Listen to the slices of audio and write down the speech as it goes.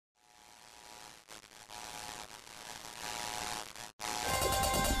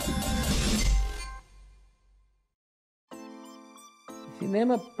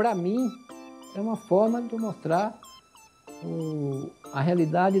cinema, para mim, é uma forma de mostrar a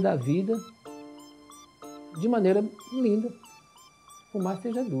realidade da vida de maneira linda, por mais que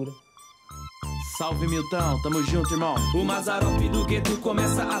seja dura. Salve Milton, tamo junto, irmão. O Mazarope do gueto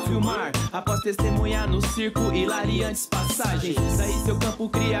começa a filmar, após testemunhar no circo hilariantes passagens. Daí seu campo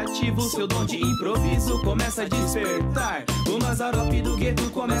criativo, seu dom de improviso começa a despertar. O Mazarope do gueto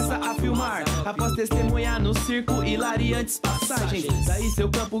começa a filmar, após testemunhar no circo hilariantes passagens. Daí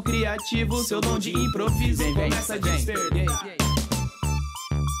seu campo criativo, seu dom de improviso começa a despertar.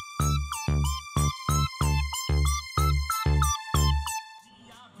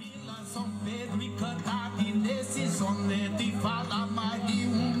 Vila São Pedro e cantado nesse soneto e fala mais de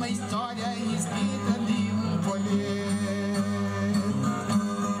uma história escrita de um folheto.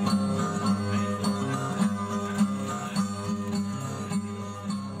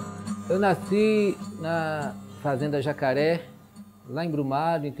 Eu nasci na Fazenda Jacaré, lá em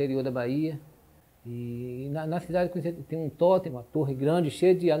Brumado, interior da Bahia. E na cidade tem um totem, uma torre grande,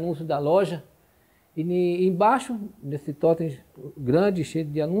 cheia de anúncios da loja. E embaixo, nesse totem grande, cheio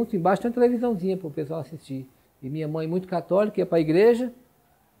de anúncios, embaixo tem uma televisãozinha para o pessoal assistir. E minha mãe, muito católica, ia para a igreja.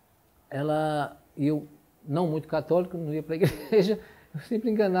 Eu, não muito católico, não ia para a igreja. Eu sempre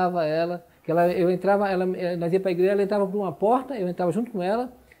enganava ela. Nós ia para a igreja, ela entrava por uma porta, eu entrava junto com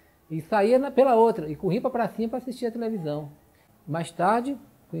ela e saía pela outra. E corria para a pracinha para assistir a televisão. Mais tarde,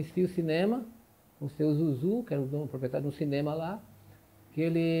 conheci o cinema, com o seu Zuzu, que era o proprietário do cinema lá. Que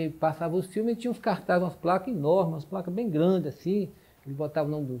ele passava os filmes e tinha uns cartazes, umas placas enormes, umas placas bem grandes assim. Ele botava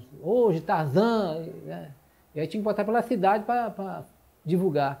o nome dos... Hoje, Tarzan, né? E aí tinha que botar pela cidade para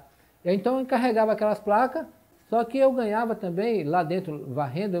divulgar. E aí, então eu encarregava aquelas placas, só que eu ganhava também, lá dentro,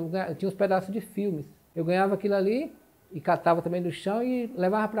 varrendo, eu tinha uns pedaços de filmes. Eu ganhava aquilo ali e catava também do chão e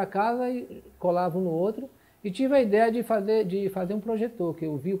levava para casa e colava um no outro. E tive a ideia de fazer um projetor, que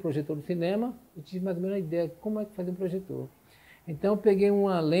eu vi o projetor do cinema e tive mais ou menos a ideia de como é que fazia um projetor. Então eu peguei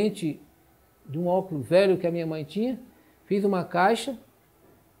uma lente de um óculos velho que a minha mãe tinha, fiz uma caixa,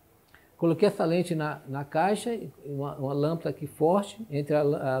 coloquei essa lente na caixa, uma lâmpada aqui forte, entre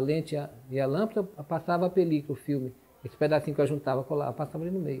a lente e a lâmpada, passava a película, o filme. Esse pedacinho que eu juntava, colava, passava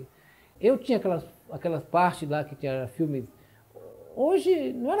ali no meio. Eu tinha aquelas partes lá que tinha filme,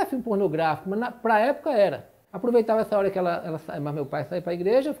 hoje não era filme pornográfico, mas para a época era. Aproveitava essa hora que mas meu pai saía para a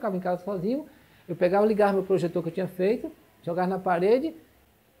igreja, eu ficava em casa sozinho, eu pegava, ligava meu projetor que eu tinha feito, jogava na parede,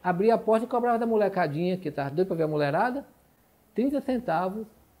 abria a porta e cobrava da molecadinha, que estava doido para ver a mulherada, 30 centavos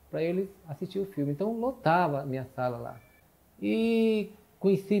para eles assistir o filme. Então lotava a minha sala lá. E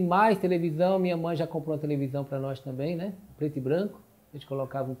conheci mais televisão, minha mãe já comprou uma televisão para nós também, né? Preto e branco. A gente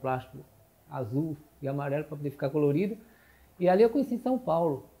colocava um plástico azul e amarelo para poder ficar colorido. E ali eu conheci São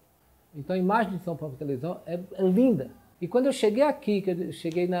Paulo. Então a imagem de São Paulo na televisão é linda. E quando eu cheguei aqui, que eu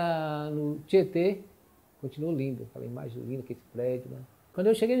cheguei no Tietê, continuou lindo, aquela imagem linda, aquele prédio, né? Quando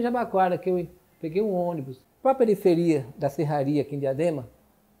eu cheguei em Jabaquara, que eu peguei um ônibus para a periferia da Serraria aqui em Diadema,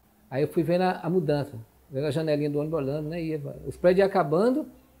 aí eu fui vendo a mudança, vendo a janelinha do ônibus olhando, né? E os prédios acabando,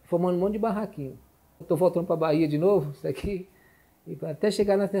 formando um monte de barraquinho. Estou voltando para a Bahia de novo, isso aqui, até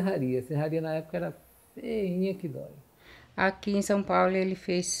chegar na Serraria. A Serraria na época era feinha que dói. Aqui em São Paulo ele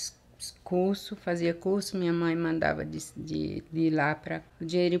fez curso, fazia curso, minha mãe mandava de ir lá para o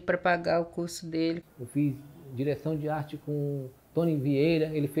dinheiro para pagar o curso dele. Eu fiz direção de arte com Tony Vieira,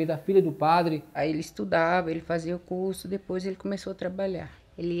 ele fez A Filha do Padre. Aí ele estudava, ele fazia o curso, depois ele começou a trabalhar.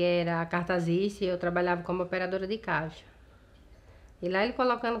 Ele era cartazista e eu trabalhava como operadora de caixa. E lá ele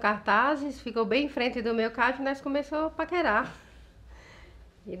colocando cartazes, ficou bem em frente do meu caixa e nós começamos a paquerar.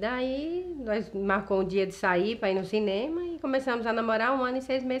 E daí, nós marcamos um dia de sair para ir no cinema e começamos a namorar, 1 ano e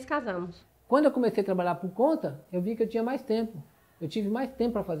 6 meses casamos. Quando eu comecei a trabalhar por conta, eu vi que eu tinha mais tempo. Eu tive mais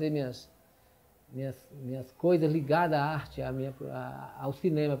tempo para fazer minhas coisas ligadas à arte, ao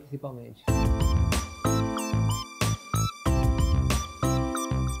cinema principalmente.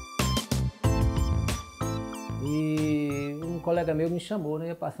 E um colega meu me chamou, né?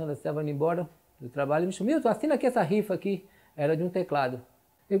 Ia passando, estava indo embora do trabalho, me chamou: Milton, assina aqui essa rifa aqui. Era de um teclado.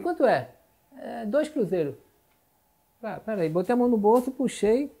 E quanto é? 2 cruzeiros. Peraí, botei a mão no bolso,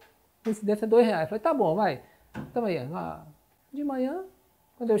 puxei, coincidência, R$2. Falei, tá bom, vai. Tamo aí. De manhã,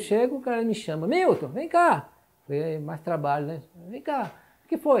 quando eu chego, o cara me chama: Milton, vem cá. Falei, mais trabalho, né? Vem cá. O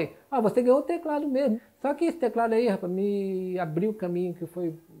que foi? Você ganhou o teclado mesmo. Só que esse teclado aí, rapaz, me abriu o caminho, que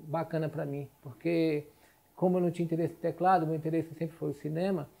foi bacana pra mim. Porque, como eu não tinha interesse em teclado, meu interesse sempre foi o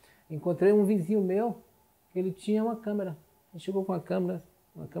cinema, encontrei um vizinho meu, que ele tinha uma câmera. Ele chegou com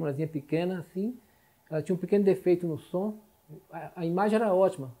uma câmerazinha pequena assim, ela tinha um pequeno defeito no som, a imagem era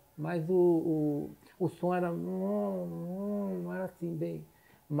ótima, mas o o som era... não era assim bem...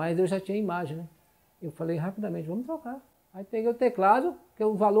 Mas eu já tinha imagem, né? Eu falei rapidamente, vamos trocar. Aí peguei o teclado, que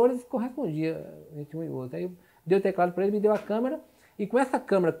os valores correspondiam entre um e outro. Aí eu dei o teclado para ele, me deu a câmera. E com essa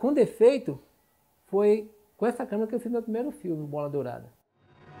câmera com defeito, foi com essa câmera que eu fiz meu primeiro filme, Bola Dourada.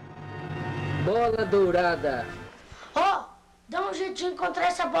 Bola Dourada. Ó, dá um jeitinho de encontrar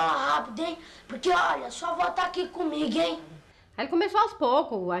essa bola rápido, hein? Porque, olha, sua avó tá aqui comigo, hein? Aí ele começou aos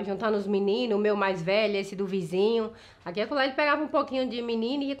poucos, a juntar nos meninos, o meu mais velho, esse do vizinho. Aqui e acolá ele pegava um pouquinho de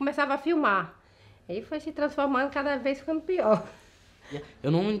menino e começava a filmar. Aí foi se transformando, cada vez ficando pior.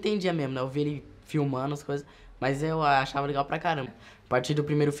 Eu não entendia mesmo, né? Eu vi ele filmando as coisas, mas eu achava legal pra caramba. A partir do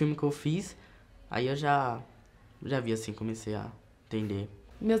primeiro filme que eu fiz, aí eu já vi assim, comecei a entender.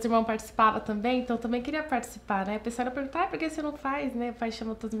 Meus irmãos participavam também, então eu também queria participar, né? A pessoa ia perguntar, por que você não faz, né? O pai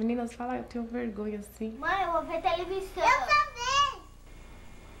chama todas as meninas e fala, eu tenho vergonha, assim. Mãe, eu vou ver televisão. Eu também.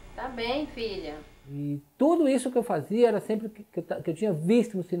 Tá bem, filha. E tudo isso que eu fazia era sempre que eu tinha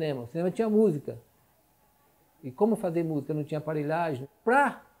visto no cinema. O cinema tinha música. E como fazer música? Eu não tinha aparelhagem.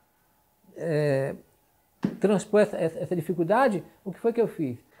 Para transpor essa dificuldade, o que foi que eu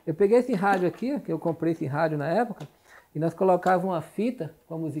fiz? Eu peguei esse rádio aqui, que eu comprei esse rádio na época, e nós colocávamos uma fita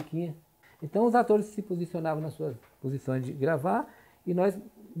com a musiquinha. Então os atores se posicionavam nas suas posições de gravar, e nós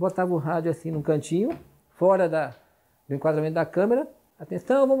botávamos o rádio assim num cantinho, fora do enquadramento da câmera.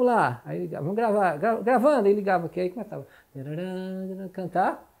 Atenção, vamos lá. Aí ligava, vamos gravar. Gravando, aí ligava aqui, aí começava a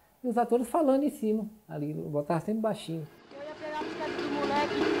cantar, e os atores falando em cima, ali, botava sempre baixinho. Eu ia pegar a música do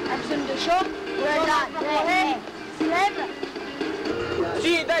moleque, aí você me deixou? Verdade, se lembra?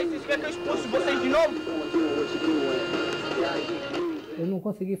 Sim, daí, vocês querem que eu expulse vocês de novo? Eu não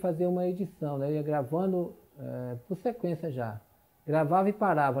consegui fazer uma edição, né? Eu ia gravando por sequência já. Gravava e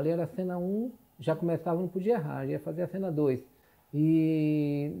parava. Ali era a cena 1, já começava, não podia errar, já ia fazer a cena 2.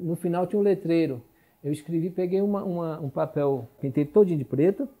 E no final tinha um letreiro. Eu escrevi, peguei um papel, pintei todinho de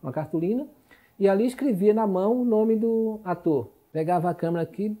preto, uma cartolina, e ali escrevia na mão o nome do ator. Pegava a câmera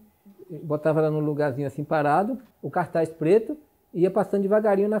aqui, botava ela num lugarzinho assim parado, o cartaz preto, e ia passando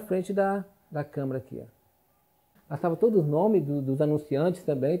devagarinho na frente da câmera aqui, ó. Passava todos os nomes dos anunciantes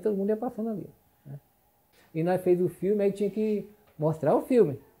também, todo mundo ia passando ali, né? E nós fez o filme, aí tinha que mostrar o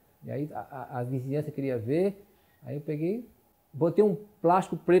filme. E aí a vizinhança queria ver, aí eu peguei, botei um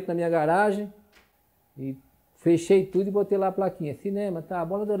plástico preto na minha garagem, e fechei tudo e botei lá a plaquinha. Cinema, tá,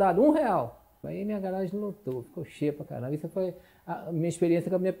 Bola Dourada, R$1. Aí minha garagem lotou, ficou cheia pra caramba. Isso foi a minha experiência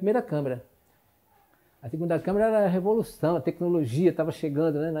com a minha primeira câmera. A segunda câmera era a revolução, a tecnologia estava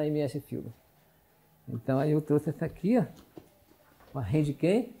chegando, né, na MS Filme. Então aí eu trouxe essa aqui, ó, uma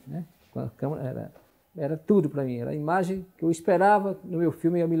Handicam, né, com a câmera, era tudo para mim, era a imagem que eu esperava no meu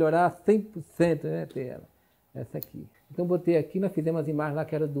filme ia melhorar 100%, né, ter ela. Essa aqui. Então botei aqui, nós fizemos as imagens lá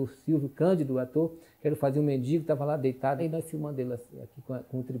que era do Silvio Cândido, o ator, que era fazer um mendigo, estava lá deitado, aí nós filmando ele assim, aqui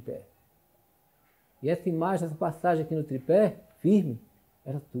com o tripé. E essa imagem, essa passagem aqui no tripé, firme,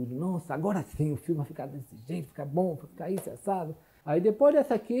 era tudo. Nossa, agora sim o filme vai ficar desse jeito, ficar bom, vai ficar isso, assado. Aí depois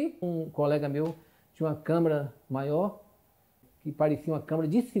dessa aqui, um colega meu tinha uma câmera maior, que parecia uma câmera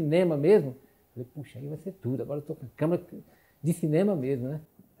de cinema mesmo. Falei, puxa, aí vai ser tudo, agora eu estou com a câmera de cinema mesmo, né?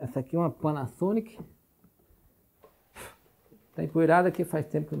 Essa aqui é uma Panasonic. Está empoeirada, que faz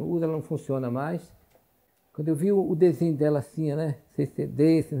tempo que eu não uso, ela não funciona mais. Quando eu vi o desenho dela assim, né,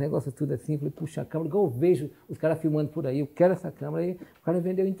 CCD, esse negócio tudo assim, falei, puxa, a câmera, igual eu vejo os caras filmando por aí, eu quero essa câmera. Aí o cara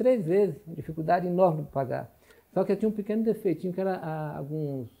vendeu em 3 vezes, uma dificuldade enorme de pagar. Só que eu tinha um pequeno defeitinho, que era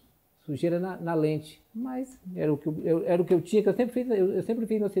alguns sujeira na lente. Mas era o que eu tinha, que eu sempre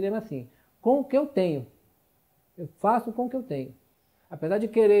fiz no cinema assim, com o que eu tenho. Eu faço com o que eu tenho. Apesar de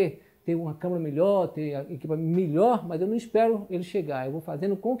querer ter uma câmera melhor, ter equipamento melhor, mas eu não espero ele chegar, eu vou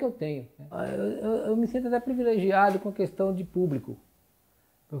fazendo com o que eu tenho. Eu me sinto até privilegiado com a questão de público,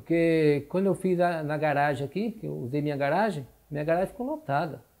 porque quando eu fiz na garagem aqui, que eu usei minha garagem ficou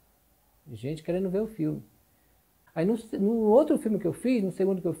lotada, gente querendo ver o filme. Aí no outro filme que eu fiz, no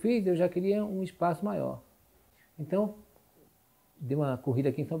segundo que eu fiz, eu já queria um espaço maior. Então, dei uma corrida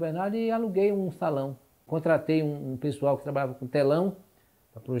aqui em São Bernardo e aluguei um salão. Contratei um pessoal que trabalhava com telão,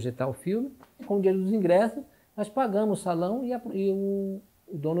 para projetar o filme. Com o dinheiro dos ingressos, nós pagamos o salão e o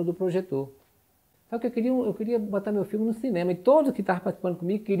dono do projetor. Só que eu queria botar meu filme no cinema, e todos que estavam participando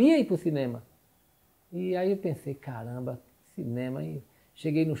comigo queriam ir para o cinema. E aí eu pensei, caramba, cinema. E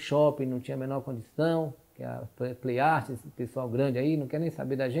cheguei no shopping, não tinha a menor condição, que é a Play Art, esse pessoal grande aí, não quer nem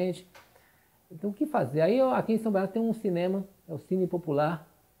saber da gente. Então o que fazer? Aí aqui em São Bernardo tem um cinema, é o Cine Popular.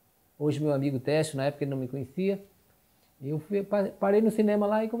 Hoje meu amigo Teste, na época ele não me conhecia. Eu parei no cinema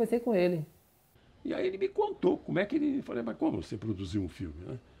lá e conversei com ele. E aí ele me contou como é que ele... Falei, mas como você produziu um filme,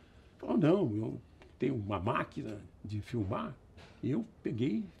 né? Falou, não, eu tem uma máquina de filmar, eu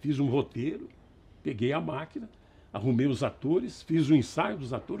peguei, fiz um roteiro, peguei a máquina, arrumei os atores, fiz o ensaio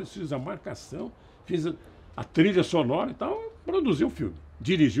dos atores, fiz a marcação, fiz a trilha sonora e tal, produzi o filme,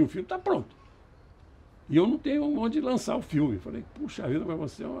 dirigi o filme, está pronto. E eu não tenho onde lançar o filme. Falei, puxa vida, mas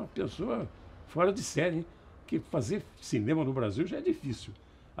você é uma pessoa fora de série, hein? Que fazer cinema no Brasil já é difícil.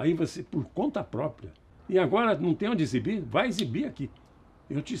 Aí você, por conta própria, e agora não tem onde exibir, vai exibir aqui.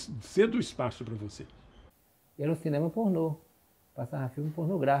 Eu te cedo o espaço para você. Era um cinema pornô, passava filme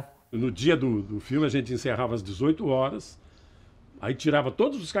pornográfico. No dia do filme a gente encerrava às 18 horas, aí tirava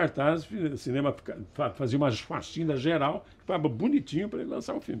todos os cartazes, o cinema fazia uma faxina geral, ficava bonitinho para ele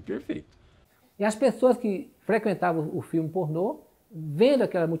lançar o filme, perfeito. E as pessoas que frequentavam o filme pornô, vendo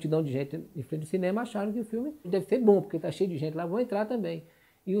aquela multidão de gente em frente ao cinema, acharam que o filme deve ser bom, porque está cheio de gente lá, vão entrar também.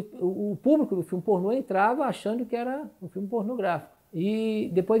 E o público do filme pornô entrava achando que era um filme pornográfico. E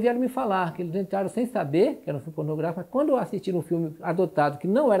depois vieram me falar que eles entraram sem saber que era um filme pornográfico, mas quando assistiram um filme adotado que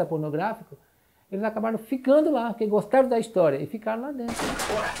não era pornográfico, eles acabaram ficando lá, porque gostaram da história e ficaram lá dentro.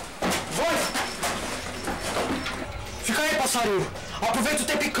 Fica aí, passarinho. Aproveita o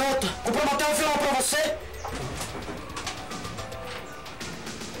tempo e canta. Compramos até o final pra você.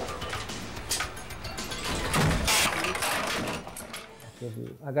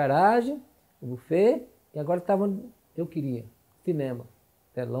 A garagem, o buffet, e agora estava, eu queria, cinema,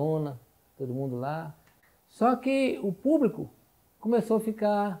 telona, todo mundo lá. Só que o público começou a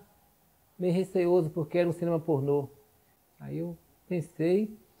ficar meio receoso porque era um cinema pornô. Aí eu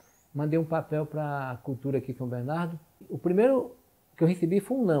pensei, mandei um papel para a cultura aqui em São Bernardo. O primeiro que eu recebi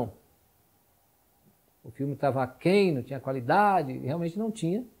foi um não. O filme estava aquém, não tinha qualidade, realmente não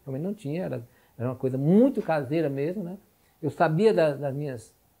tinha, era uma coisa muito caseira mesmo, né? Eu sabia das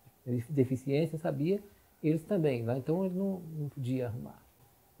minhas deficiências, eu sabia, eles também, né? Então eles não podiam arrumar.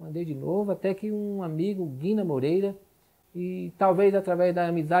 Mandei de novo, até que um amigo, Guina Moreira, e talvez através da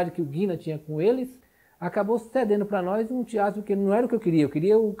amizade que o Guina tinha com eles, acabou cedendo para nós um teatro que não era o que eu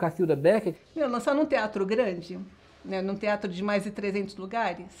queria o Cacilda Becker. Lançar num teatro grande, né, num teatro de mais de 300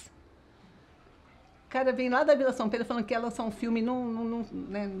 lugares. O cara vem lá da Vila São Pedro falando que ia lançar um filme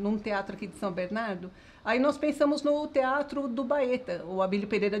num teatro aqui de São Bernardo. Aí nós pensamos no Teatro do Baeta, o Abílio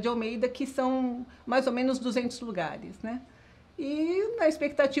Pereira de Almeida, que são mais ou menos 200 lugares, né? E na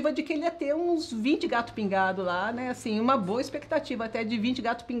expectativa de que ele ia ter uns 20 gatos pingados lá, né? Assim, uma boa expectativa até de 20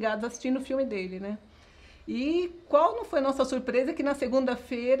 gatos pingados assistindo o filme dele, né? E qual não foi nossa surpresa que na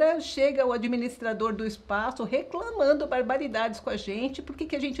segunda-feira chega o administrador do espaço reclamando barbaridades com a gente, por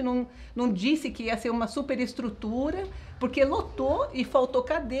que a gente não disse que ia ser uma superestrutura, porque lotou e faltou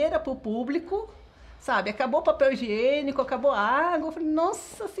cadeira para o público, sabe? Acabou o papel higiênico, acabou a água, eu falei,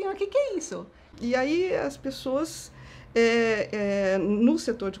 nossa senhora, o que é isso? E aí as pessoas no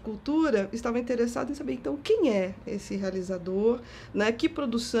setor de cultura estavam interessadas em saber, então, quem é esse realizador, né? Que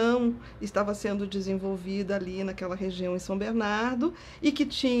produção estava sendo desenvolvida ali naquela região em São Bernardo e que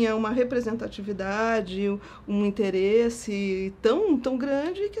tinha uma representatividade, um interesse tão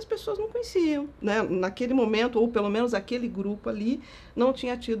grande que as pessoas não conheciam, né? Naquele momento, ou pelo menos aquele grupo ali, não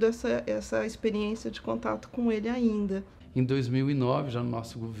tinha tido essa experiência de contato com ele ainda. Em 2009, já no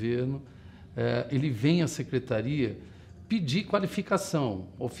nosso governo, ele vem à secretaria pedir qualificação,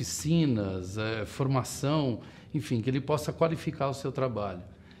 oficinas, formação, enfim, que ele possa qualificar o seu trabalho.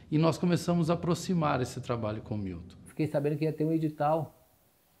 E nós começamos a aproximar esse trabalho com o Milton. Fiquei sabendo que ia ter um edital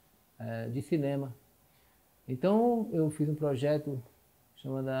de cinema. Então eu fiz um projeto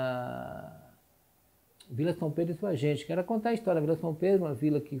chamado Vila São Pedro e sua gente, que era contar a história da Vila São Pedro, uma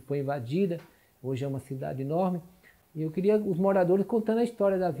vila que foi invadida, hoje é uma cidade enorme, e eu queria os moradores contando a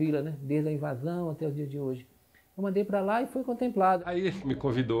história da vila, né? Desde a invasão até os dias de hoje. Eu mandei para lá e foi contemplado. Aí ele me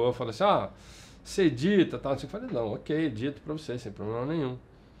convidou, falou assim, você edita, tal. Eu falei, não, ok, edito para você, sem problema nenhum.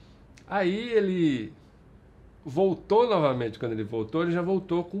 Aí ele voltou novamente, quando ele voltou, ele já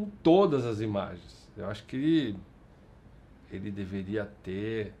voltou com todas as imagens. Eu acho que ele deveria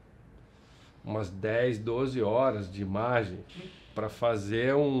ter umas 10, 12 horas de imagem para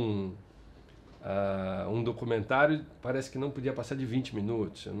fazer um documentário, parece que não podia passar de 20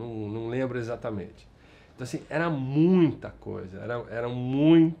 minutos, eu não lembro exatamente. Então, assim, era muita coisa, eram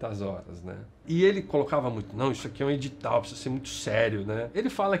muitas horas, né? E ele colocava muito, não, isso aqui é um edital, precisa ser muito sério, né? Ele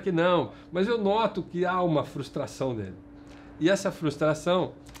fala que não, mas eu noto que há uma frustração dele. E essa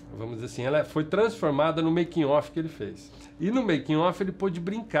frustração, vamos dizer assim, ela foi transformada no making-off que ele fez. E no making-off ele pôde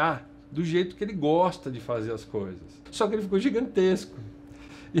brincar do jeito que ele gosta de fazer as coisas. Só que ele ficou gigantesco.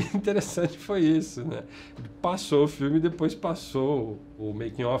 E interessante foi isso, né? Ele passou o filme e depois passou o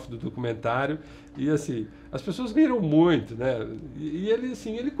making-off do documentário. E assim, as pessoas riram muito, né? E ele,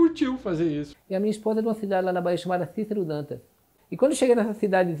 assim, ele curtiu fazer isso. E a minha esposa é de uma cidade lá na Bahia chamada Cícero Dantas. E quando eu cheguei nessa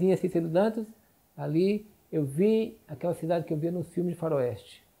cidadezinha Cícero Dantas, ali eu vi aquela cidade que eu via nos filmes de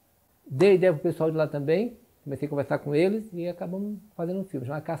faroeste. Dei ideia pro pessoal de lá também, comecei a conversar com eles e acabamos fazendo um filme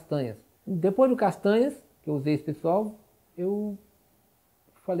chamado Castanhas. Depois do Castanhas, que eu usei esse pessoal, eu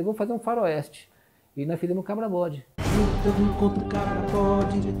falei, vou fazer um faroeste. E nós fizemos um cabra-bode. Eu encontro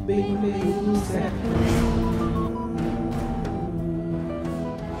cabra-bode bem no meio do sertão.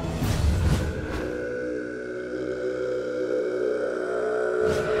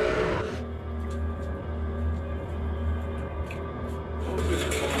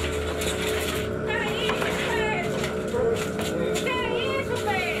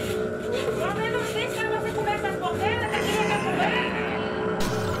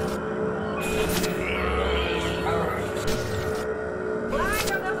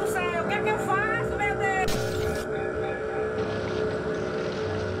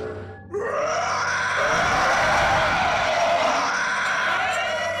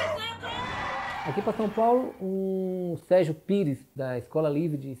 Aqui para São Paulo, um Sérgio Pires, da Escola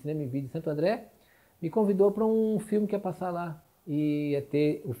Livre de Cinema e Vídeo de Santo André, me convidou para um filme que ia passar lá. E ia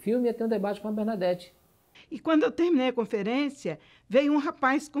ter o filme, ia ter um debate com a Bernadette. E quando eu terminei a conferência, veio um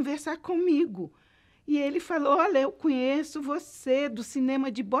rapaz conversar comigo. E ele falou, olha, eu conheço você do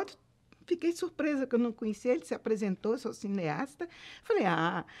cinema de bode. Fiquei surpresa que eu não conhecia, ele se apresentou, sou cineasta. Falei,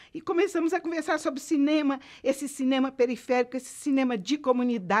 e começamos a conversar sobre cinema, esse cinema periférico, esse cinema de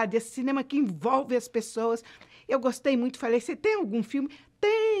comunidade, esse cinema que envolve as pessoas. Eu gostei muito, falei, você tem algum filme?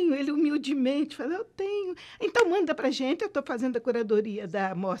 Tenho, ele humildemente falou, eu tenho. Então manda pra gente, eu estou fazendo a curadoria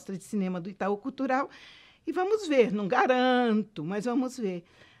da Mostra de Cinema do Itaú Cultural e vamos ver, não garanto, mas vamos ver.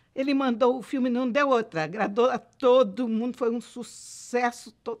 Ele mandou o filme, não deu outra, agradou a todo mundo, foi um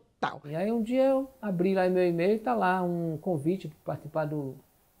sucesso total. E aí um dia eu abri lá meu e-mail e está lá um convite para participar do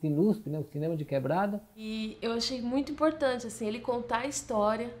Cinusp, né, o Cinema de Quebrada. E eu achei muito importante assim, ele contar a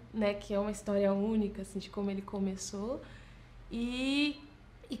história, né, que é uma história única assim, de como ele começou e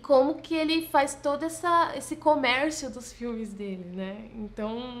como que ele faz todo esse comércio dos filmes dele, né?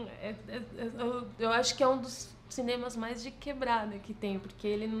 Então, eu acho que é um dos cinemas mais de quebrada que tem, porque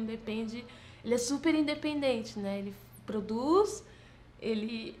ele não depende, ele é super independente, né? Ele produz,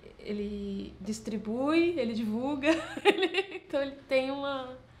 ele distribui, ele divulga, então ele tem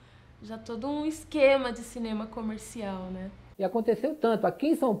já todo um esquema de cinema comercial, né? E aconteceu tanto aqui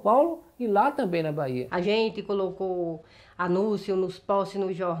em São Paulo e lá também na Bahia. A gente colocou anúncio nos postes,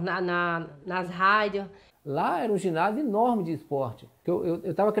 no jornal, nas rádios. Lá era um ginásio enorme de esporte. Eu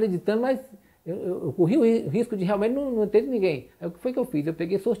estava acreditando, mas eu corri o risco de realmente não ter ninguém. Aí o que foi que eu fiz? Eu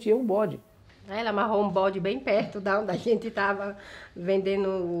peguei e sorteei um bode. Ela amarrou um bode bem perto da onde a gente estava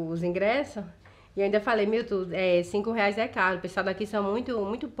vendendo os ingressos. E eu ainda falei, Milton, R$5 é caro. O pessoal daqui são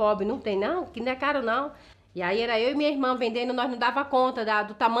muito pobre, não tem não, que não é caro não. E aí era eu e minha irmã vendendo, nós não dava conta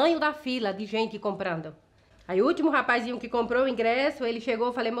do tamanho da fila de gente comprando. Aí o último rapazinho que comprou o ingresso, ele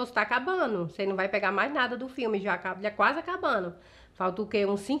chegou e falei, moço, tá acabando. Você não vai pegar mais nada do filme, já quase acabando. Falta o quê?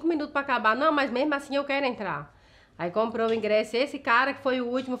 Uns 5 minutos para acabar. Não, mas mesmo assim eu quero entrar. Aí comprou o ingresso. Esse cara que foi o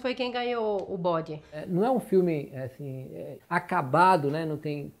último foi quem ganhou o bode. Não é um filme assim, acabado, né? Não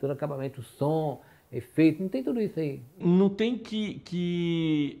tem todo acabamento, som, efeito, não tem tudo isso aí. Não tem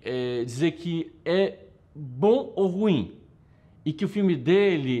que dizer que é bom ou ruim. E que o filme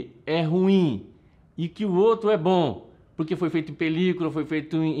dele é ruim. E que o outro é bom. Porque foi feito em película, foi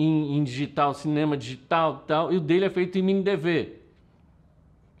feito em digital, cinema digital e tal. E o dele é feito em mini DV.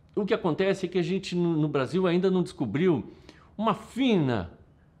 O que acontece é que a gente no Brasil ainda não descobriu uma fina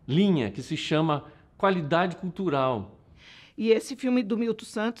linha que se chama qualidade cultural. E esse filme do Milton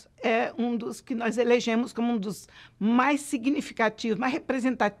Santtos é um dos que nós elegemos como um dos mais significativos, mais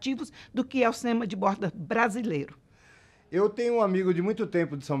representativos do que é o cinema de borda brasileiro. Eu tenho um amigo de muito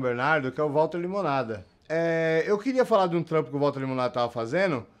tempo de São Bernardo, que é o Walter Limonada. Eu queria falar de um trampo que o Walter Limonada estava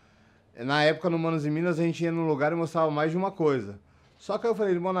fazendo. Na época, no Manos e Minas, a gente ia num lugar e mostrava mais de uma coisa. Só que eu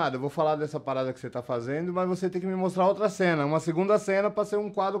falei, Limonada, eu vou falar dessa parada que você tá fazendo, mas você tem que me mostrar outra cena, uma segunda cena para ser um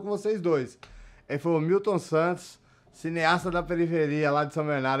quadro com vocês dois. Ele falou, Milton Santtos, cineasta da periferia lá de São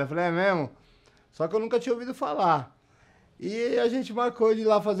Bernardo. Eu falei, é mesmo? Só que eu nunca tinha ouvido falar. E a gente marcou de ir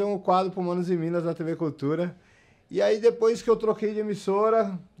lá fazer um quadro pro Manos e Minas na TV Cultura. E aí depois que eu troquei de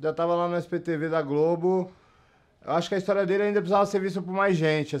emissora, já tava lá no SPTV da Globo, eu acho que a história dele ainda precisava ser vista por mais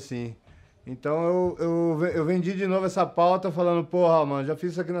gente, assim. Então eu vendi de novo essa pauta falando, porra, mano, já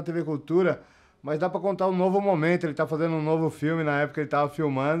fiz isso aqui na TV Cultura, mas dá para contar um novo momento. Ele tá fazendo um novo filme, na época ele tava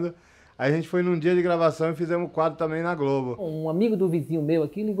filmando. Aí a gente foi num dia de gravação e fizemos um quadro também na Globo. Um amigo do vizinho meu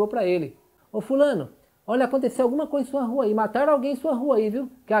aqui ligou para ele. Ô fulano, olha, aconteceu alguma coisa em sua rua aí, mataram alguém em sua rua aí,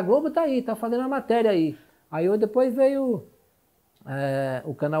 viu? Que a Globo tá aí, tá fazendo a matéria aí. Aí depois veio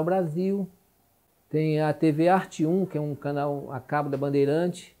o Canal Brasil, tem a TV Arte 1, que é um canal a cabo da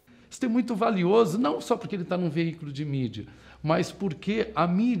Bandeirante. Isso é muito valioso, não só porque ele está num veículo de mídia, mas porque a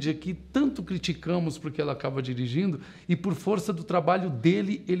mídia que tanto criticamos porque ela acaba dirigindo, e por força do trabalho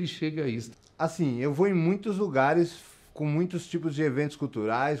dele, ele chega a isso. Assim, eu vou em muitos lugares com muitos tipos de eventos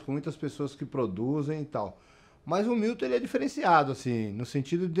culturais, com muitas pessoas que produzem e tal. Mas o Milton, ele é diferenciado, assim, no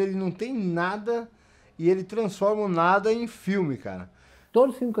sentido dele não tem nada e ele transforma o nada em filme, cara.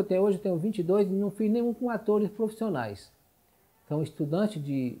 Todos os filmes que eu tenho hoje, eu tenho 22, e não fiz nenhum com atores profissionais. São estudantes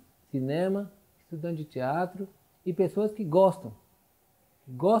de cinema, estudantes de teatro e pessoas que gostam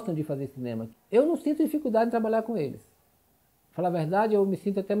de fazer cinema. Eu não sinto dificuldade em trabalhar com eles. Pra falar a verdade, eu me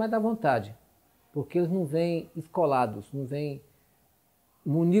sinto até mais à vontade, porque eles não vêm escolados, não vêm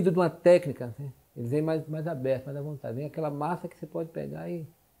munidos de uma técnica, né? Eles vêm mais abertos, mais à vontade. Vem aquela massa que você pode pegar e...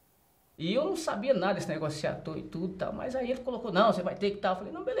 E eu não sabia nada desse negócio de ator e tudo, tal, mas aí ele colocou, não, você vai ter que tal. Eu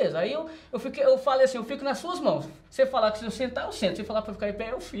falei, não, beleza. Aí eu falei assim, eu fico nas suas mãos. Você falar que se eu sentar, eu sento. Se falar para ficar em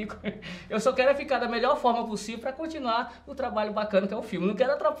pé, eu fico. Eu só quero ficar da melhor forma possível para continuar o trabalho bacana que é o filme. Não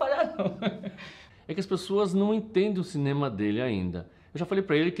quero atrapalhar, não. É que as pessoas não entendem o cinema dele ainda. Eu já falei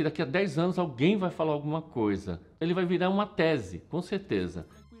para ele que daqui a 10 anos alguém vai falar alguma coisa. Ele vai virar uma tese, com certeza.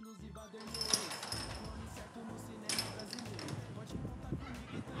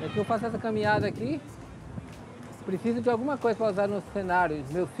 É que eu faço essa caminhada aqui, preciso de alguma coisa para usar no cenário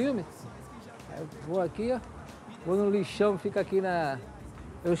dos meus filmes. Eu vou aqui, ó, vou no lixão, fica aqui na...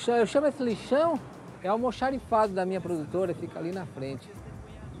 Eu chamo esse lixão, é o almoxarifado da minha produtora, fica ali na frente.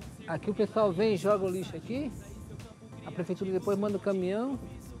 Aqui o pessoal vem e joga o lixo aqui, a prefeitura depois manda o caminhão,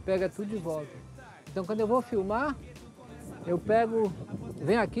 pega tudo de volta. Então quando eu vou filmar, eu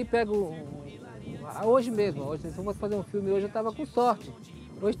venho aqui, pego... Hoje mesmo, se eu fosse fazer um filme hoje, eu estava com sorte.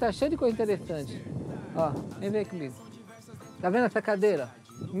 Hoje está cheio de coisa interessante. Ó, vem ver comigo. Tá vendo essa cadeira?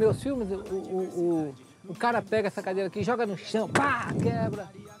 Meus filmes, o cara pega essa cadeira aqui, joga no chão, pá, quebra.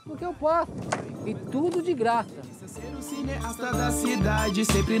 Porque eu posso. E tudo de graça. Ser o cineasta da cidade,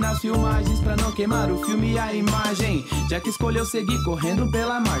 sempre nas filmagens, pra não queimar o filme e a imagem. Já que escolheu seguir correndo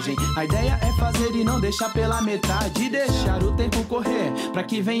pela margem, a ideia é fazer e não deixar pela metade. Deixar o tempo correr, pra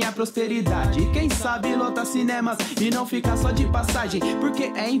que venha a prosperidade. E quem sabe lotar cinemas e não ficar só de passagem. Porque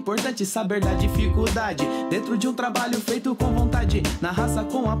é importante saber da dificuldade dentro de um trabalho feito com vontade, na raça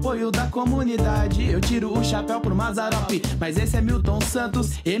com apoio da comunidade. Eu tiro o chapéu pro Mazzaropi, mas esse é Milton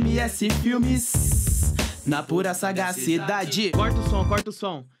Santtos, MS Filmes, na pura sagacidade. Corta o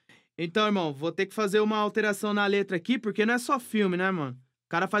som. Então, irmão, vou ter que fazer uma alteração na letra aqui, porque não é só filme, né, mano? O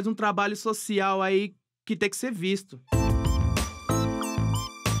cara faz um trabalho social aí que tem que ser visto.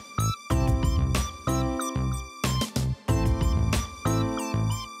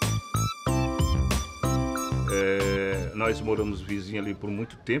 Nós moramos vizinhos ali por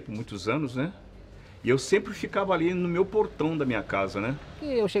muito tempo, muitos anos, né? E eu sempre ficava ali no meu portão da minha casa, né?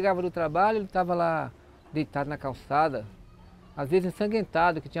 E eu chegava do trabalho, ele estava lá deitado na calçada, às vezes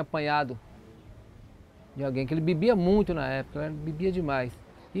ensanguentado, que tinha apanhado de alguém, que ele bebia muito na época, ele bebia demais.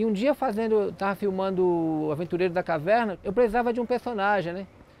 E um dia estava filmando o Aventureiro da Caverna, eu precisava de um personagem, né?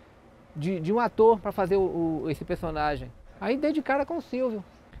 De um ator para fazer esse personagem. Aí dei de cara com o Silvio.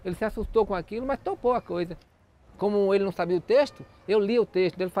 Ele se assustou com aquilo, mas topou a coisa. Como ele não sabia o texto, eu li o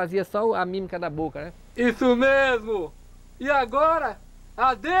texto, ele fazia só a mímica da boca, né? Isso mesmo! E agora,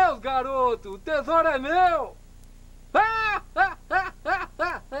 adeus, garoto! O tesouro é meu!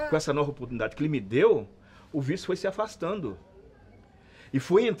 Com essa nova oportunidade que ele me deu, o vício foi se afastando. E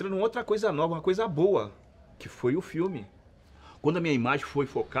foi entrando outra coisa nova, uma coisa boa, que foi o filme. Quando a minha imagem foi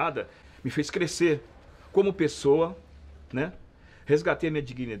focada, me fez crescer como pessoa, né? Resgatei a minha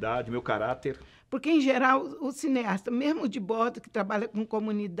dignidade, meu caráter. Porque, em geral, o cineasta, mesmo de bordo, que trabalha com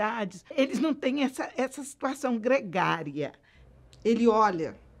comunidades, eles não têm essa situação gregária. Ele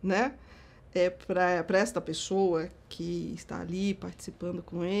olha, né, para esta pessoa que está ali participando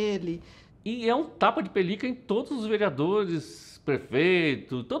com ele. E é um tapa de pelica em todos os vereadores,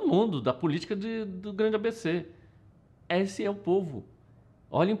 prefeito, todo mundo da política do grande ABC. Esse é o povo.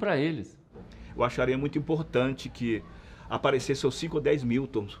 Olhem para eles. Eu acharia muito importante que aparecesse os 5 ou 10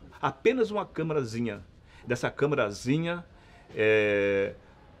 Miltons. Apenas uma câmerazinha. Dessa câmerazinha,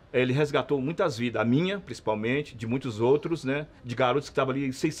 ele resgatou muitas vidas. A minha, principalmente, de muitos outros, né? De garotos que estavam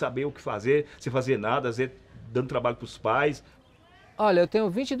ali sem saber o que fazer, sem fazer nada, às vezes dando trabalho para os pais. Olha, eu tenho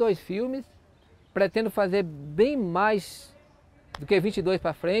 22 filmes pretendo fazer bem mais do que 22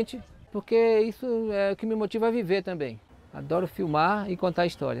 para frente, porque isso é o que me motiva a viver também. Adoro filmar e contar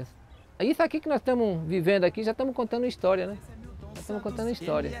histórias. Isso aqui que nós estamos vivendo aqui, já estamos contando história, né? Estamos contando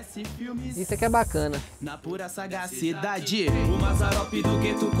história. Isso aqui é bacana. Na pura sagacidade, o Mazarope do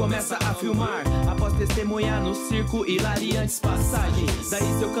gueto começa a filmar. Após testemunhar no circo hilariantes passagens.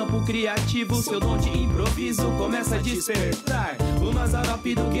 Daí seu campo criativo, seu dom de improviso começa a despertar. O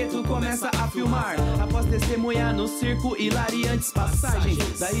Mazarope do gueto começa a filmar. Após testemunhar no circo hilariantes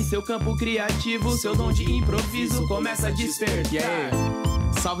passagens. Daí seu campo criativo, seu dom de improviso começa a despertar. E aí,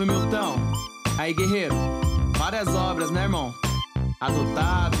 salve Milton. Aí guerreiro, várias obras, né irmão?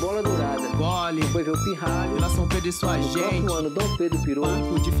 Adotado, Bola Dourada, Gole, depois veio o Pirralho, Vila São Pedro e sua gente, no ano Dom Pedro pirou,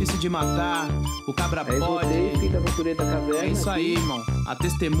 Banco Difícil de Matar, o Cabra Pode, Fita Aventureira da Caverna. É isso aí, irmão. A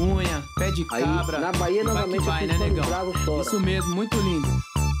Testemunha, Pé de Cabra. Aí, na Bahia, novamente, vai, né, negão? Bravo Chora. Isso mesmo, muito lindo.